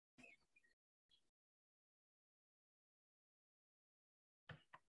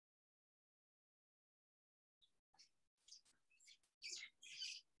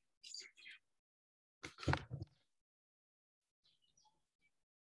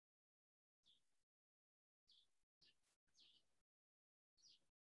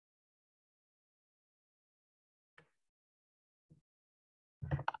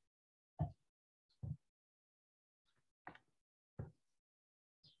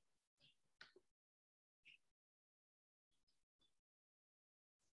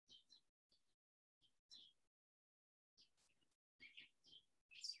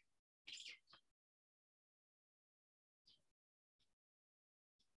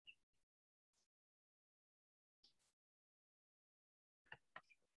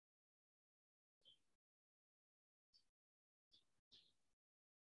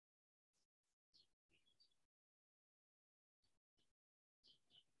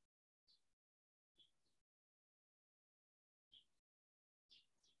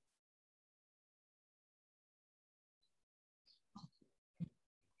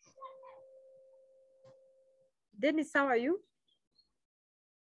Dennis, how are you?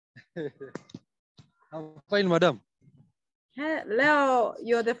 I'm fine, madam. Hey, Leo,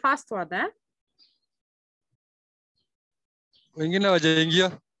 you're the first one, eh? Wengine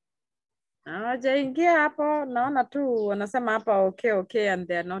hawajaingia. Hawajaingia hapo, naona tu wanasema hapa okay and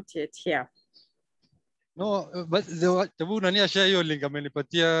they're not yet here. No, but tabu nani share hiyo link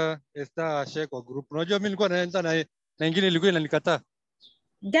amenipatia Esther share kwa group. Unajua mimi nilikuwa naenda na ingine ilikuwa inanikataa.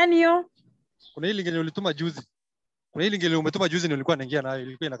 Gani hiyo? Kuna ile ingine ulituma juzi. Kuna ile ingine umetuma juzi nilikuwa naingia nayo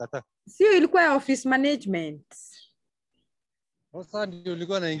ilikuwa inakataa. Sio, ilikuwa ya office management. Sasa ndio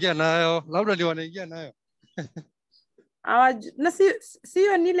nilikuwa naingia nayo. Labda ndio wanaingia nayo. Na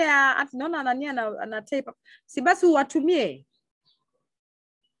sio nile ya ati naona nani ana tape. Si basi uwatumie.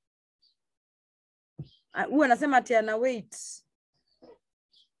 Huyu anasema ati ana wait.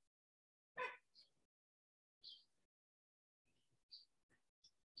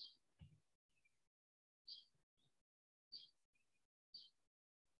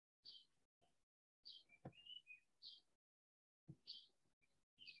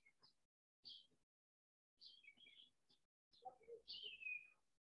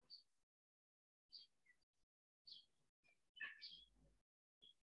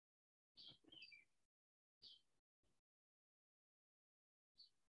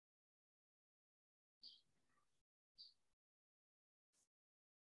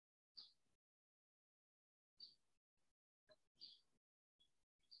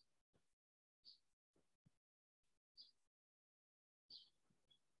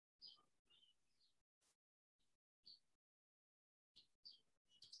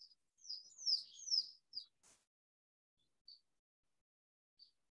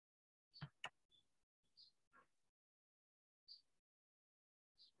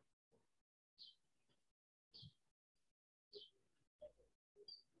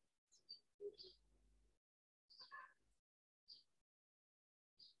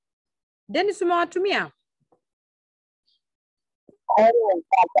 Dennis, umewatumia?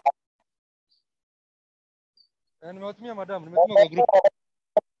 Nimewatumia madam, nimetuma kwa group.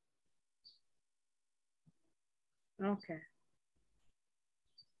 Okay.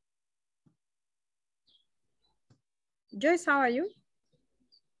 Joyce, how are you?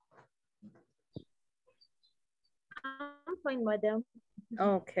 I'm fine, madam.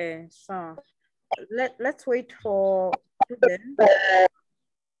 Okay, so let's wait for Prudence.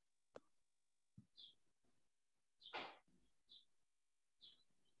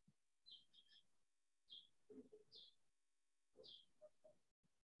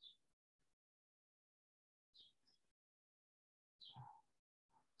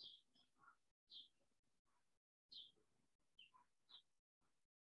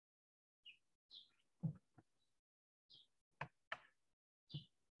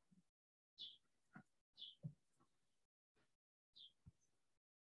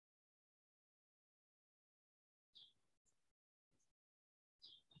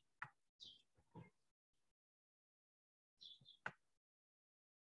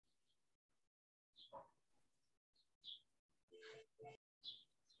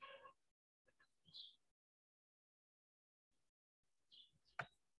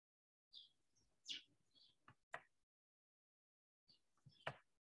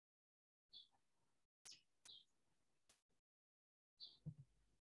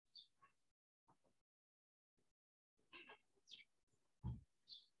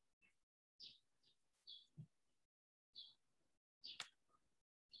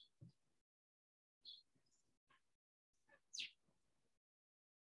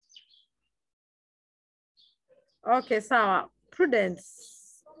 Okay, sawa.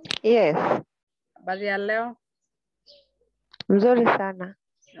 Prudence. Yes. Habari ya leo? Mzuri sana.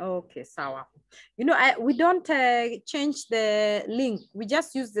 Okay, sawa. You know, we don't change the link. We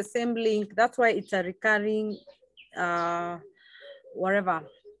just use the same link. That's why it's a recurring, whatever,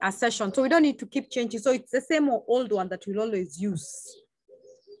 a session. So we don't need to keep changing. So it's the same old one that we'll always use.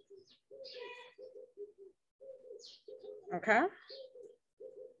 Okay?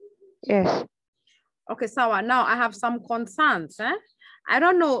 Yes. Okay, sawa. Now I have some concerns. I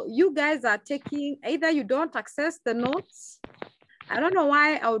don't know, you guys are taking, either you don't access the notes. I don't know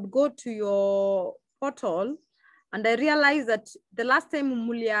why I would go to your portal and I realized that the last time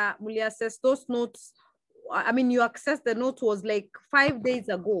Mulia accessed those notes, I mean, you accessed the notes was like 5 days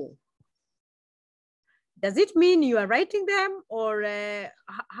ago. Does it mean you are writing them or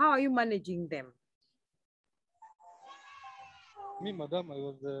how are you managing them? Me, madam, I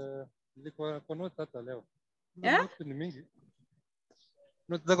was nilikuwa kwa notes hata leo. Yeah? Notes ni mingi.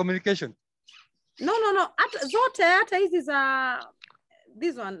 Notes za communication. No. Zote hata hizi za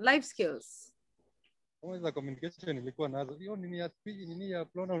this one, life skills. Kama za communication ilikuwa nazo. Hiyo nini ya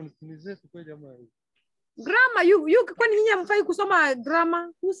pronouns ni zetu kwa jamaa. Grammar, you kwani nyinyi hamfai kusoma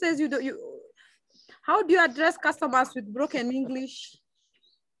grammar? Who says you do you how do you address customers with broken English?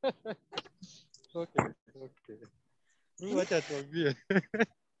 Okay. Wacha tuambie.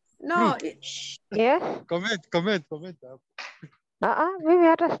 No, Yes. Comment hapo. Mimi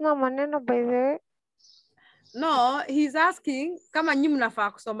hata sina maneno by the way. no, he's asking kama nyinyi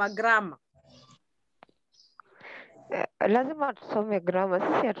mnafaa kusoma grammar. Lazima tusome grammar.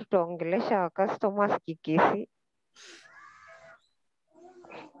 Sisi hatutaongelesha customers kikisi.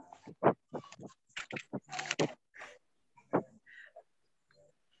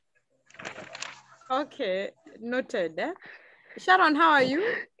 Okay, noted. Sharon, how are you?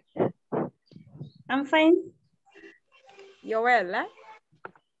 I'm fine. You're well, eh?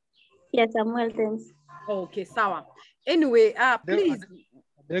 Yes, I'm well, thanks. Okay, sawa. Anyway, please.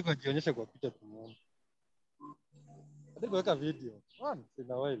 Adego jionyeshe kwa picha tumeona. Adego weka video.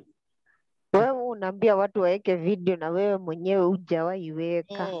 Sina while. Wewe unaambia watu waeke video na wewe mwenyewe hujawahi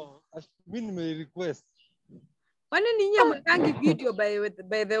weka. Mimi nime request. Kwani ninyi mwekangi video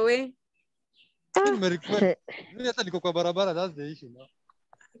by the way? Mimi nime request. Mimi hata niko kwa barabara, that's the issue now.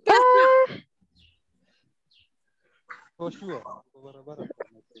 For sure. Kwa barabara.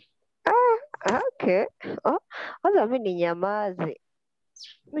 Okay. Kwanza mimi ni nyamaze.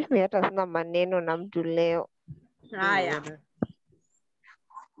 Mimi hata sina maneno na mtu leo. Haya.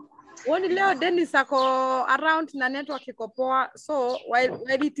 Woni leo Dennis ako around na network iko poa. So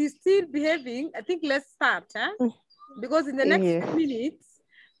while it is still behaving, I think let's start, because in the next few minutes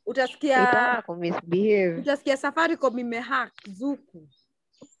utasikia Safaricom imehack Zuku.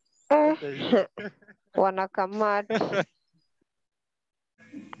 Wanakamata.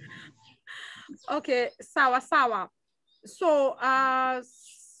 Okay, sawa. So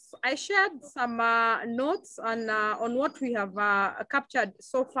I shared some notes on what we have captured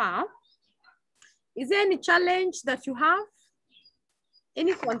so far. Is there any challenge that you have?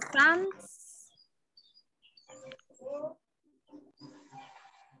 Any concerns?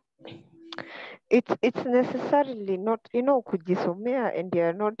 It's necessarily not, kujisomea and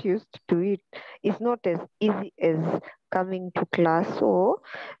you're not used to it. It's not as easy as coming to class. So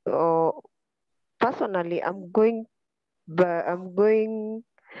personally, I'm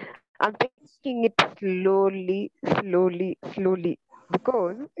taking it slowly,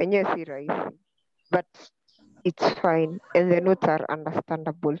 because enyewe si rahisi, but it's fine and the notes are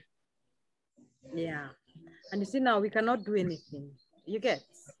understandable. Yeah, and you see now we cannot do anything. You get?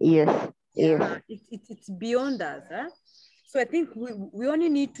 Yes. It's beyond us. So I think we only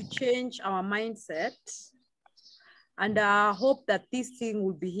need to change our mindset and hope that this thing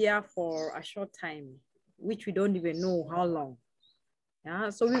will be here for a short time, which we don't even know how long. Yeah,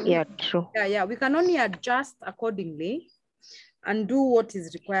 so true. We can only adjust accordingly and do what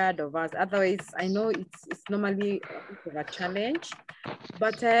is required of us. Otherwise, I know it's normally a bit of a challenge,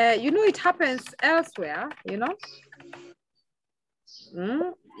 but it happens elsewhere,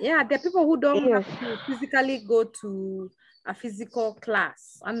 Yeah, there are people who don't have to physically go to a physical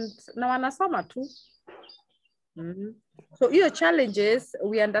class, and now wanasoma too. So your challenges,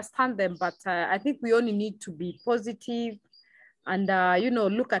 we understand them, but I think we only need to be positive and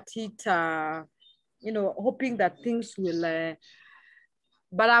look at it, hoping that things will.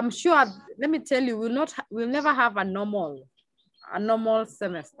 But I'm sure, let me tell you, we'll never have a normal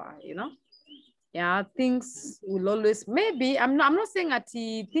semester, Yeah, things will always, maybe, I'm not saying that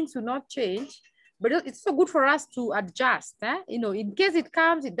things will not change, but it's so good for us to adjust, in case it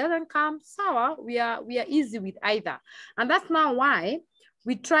comes, it doesn't come, sour, we are easy with either. And that's now why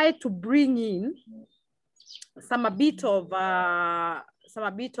we try to bring in some a bit of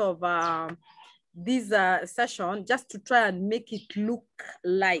this session just to try and make it look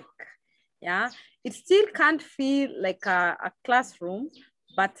like, it still can't feel like a classroom,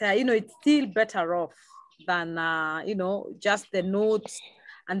 but it's still better off than just the notes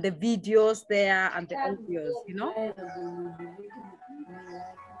and the videos there and the audios,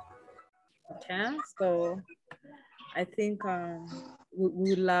 Okay, so I think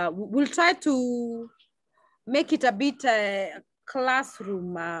we'll try to make it a bit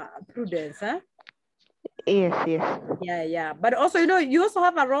classroom prudence, Yes. Yeah. But also, you also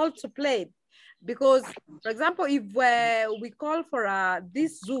have a role to play, because, for example, if we call for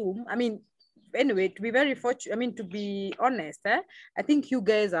this Zoom, anyway, to be very fortunate, to be honest, I think you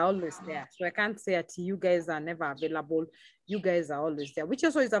guys are always there. So I can't say that you guys are never available. You guys are always there, which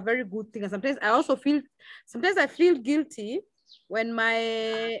also is a very good thing. And sometimes I feel guilty when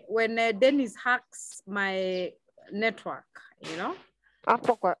Dennis hacks my network,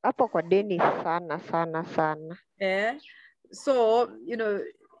 Hapo kwa Dennis sana. Yeah. So, you know,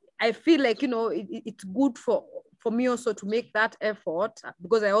 I feel like, you know, it's good for me also to make that effort,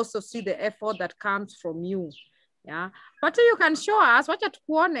 because I also see the effort that comes from you. Yeah. But you can show us, wacha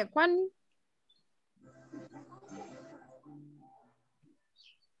tukuone kwani.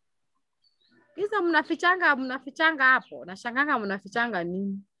 Hizo mnafichanga hapo. Nashanganga mnafichanga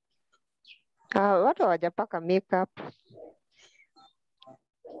nini? Watu hawajapaka makeup.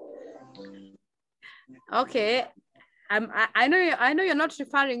 Okay. I know you're not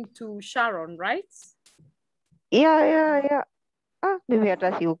referring to Sharon, right? Yeah. Mimi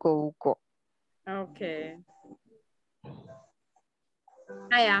hata si huko. Okay.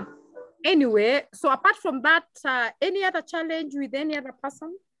 Aya. Anyway, so apart from that, any other challenge with any other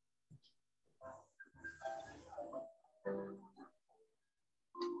person?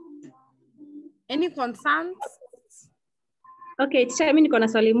 Any concerns? Okay, teacher, mimi niko na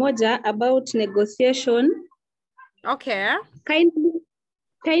swali moja about negotiation. Okay.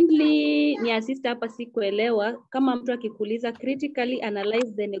 Kindly ni assist hapa sikuelewa kama mtu akikuuliza critically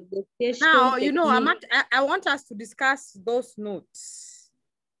analyze the negotiation Now, technique. you know, I want us to discuss those notes.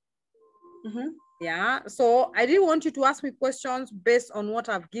 Yeah, so I didn't want you to ask me questions based on what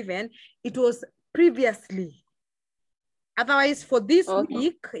I've given. It was previously. Otherwise, for this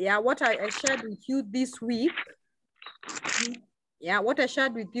week, yeah, what I shared with you this week, yeah, what I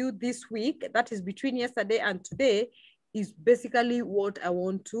shared with you this week, that is between yesterday and today, is basically what I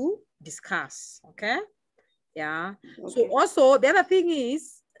want to discuss, okay? Yeah, so also the other thing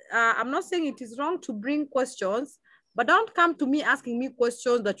is, I'm not saying it is wrong to bring questions, but don't come to me asking me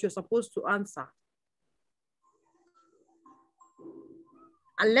questions that you're supposed to answer.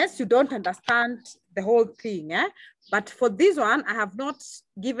 Unless you don't understand the whole thing, eh? But for this one, I have not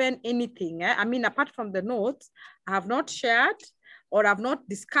given anything. I mean, apart from the notes, I have not shared or I've not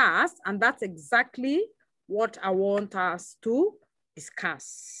discussed, and that's exactly what I want us to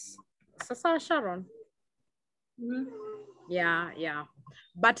discuss. So, Sharon. Yeah.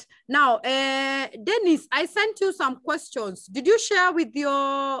 But now, Dennis, I sent you some questions. Did you share with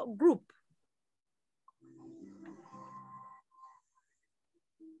your group?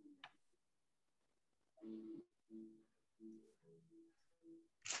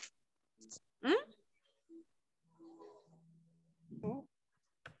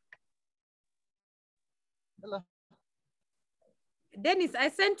 Hello. Dennis, I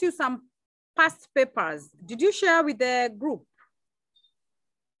sent you some past papers. Did you share with the group?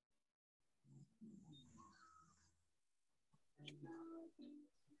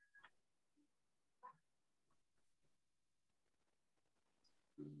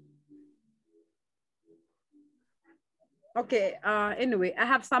 Okay, anyway, I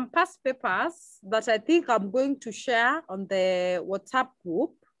have some past papers that I think I'm going to share on the WhatsApp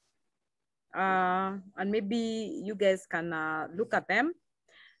group. And maybe you guys can look at them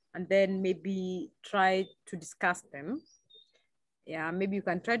and then maybe try to discuss them. Yeah, maybe you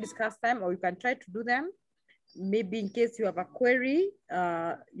can try to discuss them or you can try to do them. Maybe in case you have a query,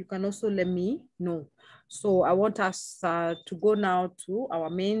 you can also let me know. So I want us to go now to our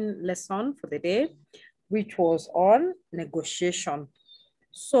main lesson for the day, which was on negotiation.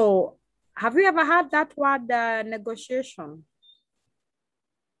 So have you ever heard that word, negotiation?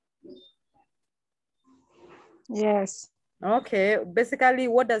 Yes. Okay, basically,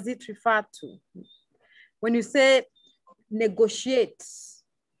 what does it refer to? When you say negotiate,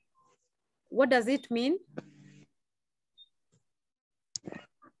 what does it mean?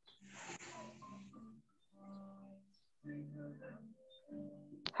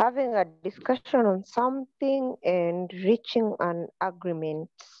 Having a discussion on something and reaching an agreement.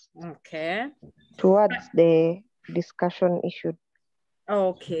 Okay. Towards the discussion issue.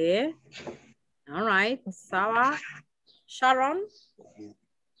 Okay. All right. Sawa. Sharon?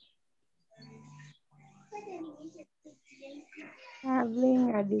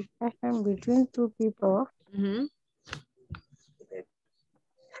 Having a discussion between two people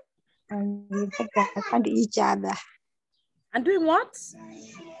and we get to understand each other. And doing what?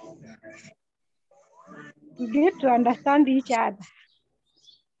 To get to understand each other.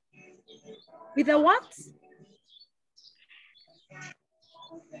 With a what?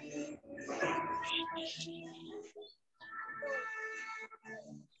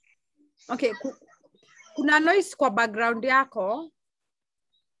 Okay, kuna noise kwa background yako.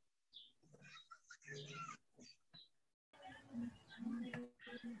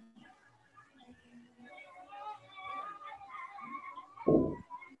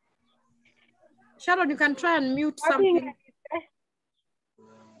 Sharon, you can try and mute something.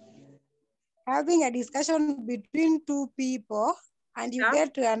 Having a discussion between two people and you Yeah.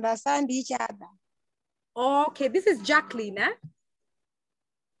 get to understand each other. Okay, this is Jacqueline, eh?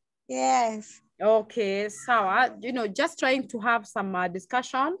 Yes. Okay, sawa. You know, just trying to have some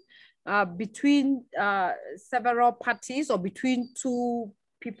discussion between several parties or between two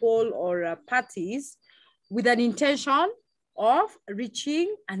people or parties with an intention of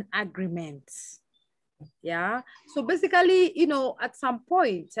reaching an agreement. Yeah. So basically, you know, at some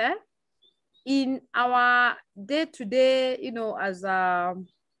point, in our day-to-day, you know, as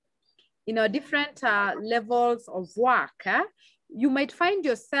you know, different levels of work, you might find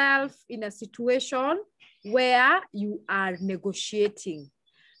yourself in a situation where you are negotiating.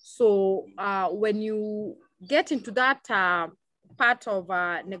 So when you get into that part of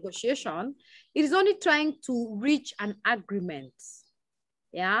negotiation, it is only trying to reach an agreement,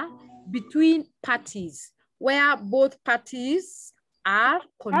 yeah, between parties where both parties are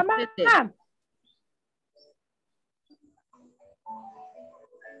contented. Mama.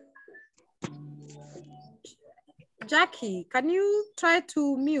 Jackie, can you try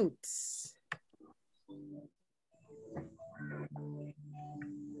to mute?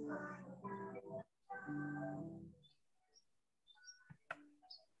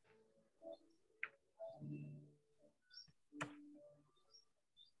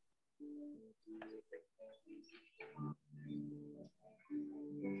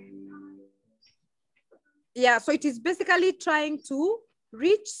 Yeah, so it is basically trying to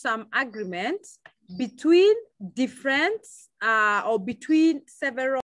reach some agreement between different or between several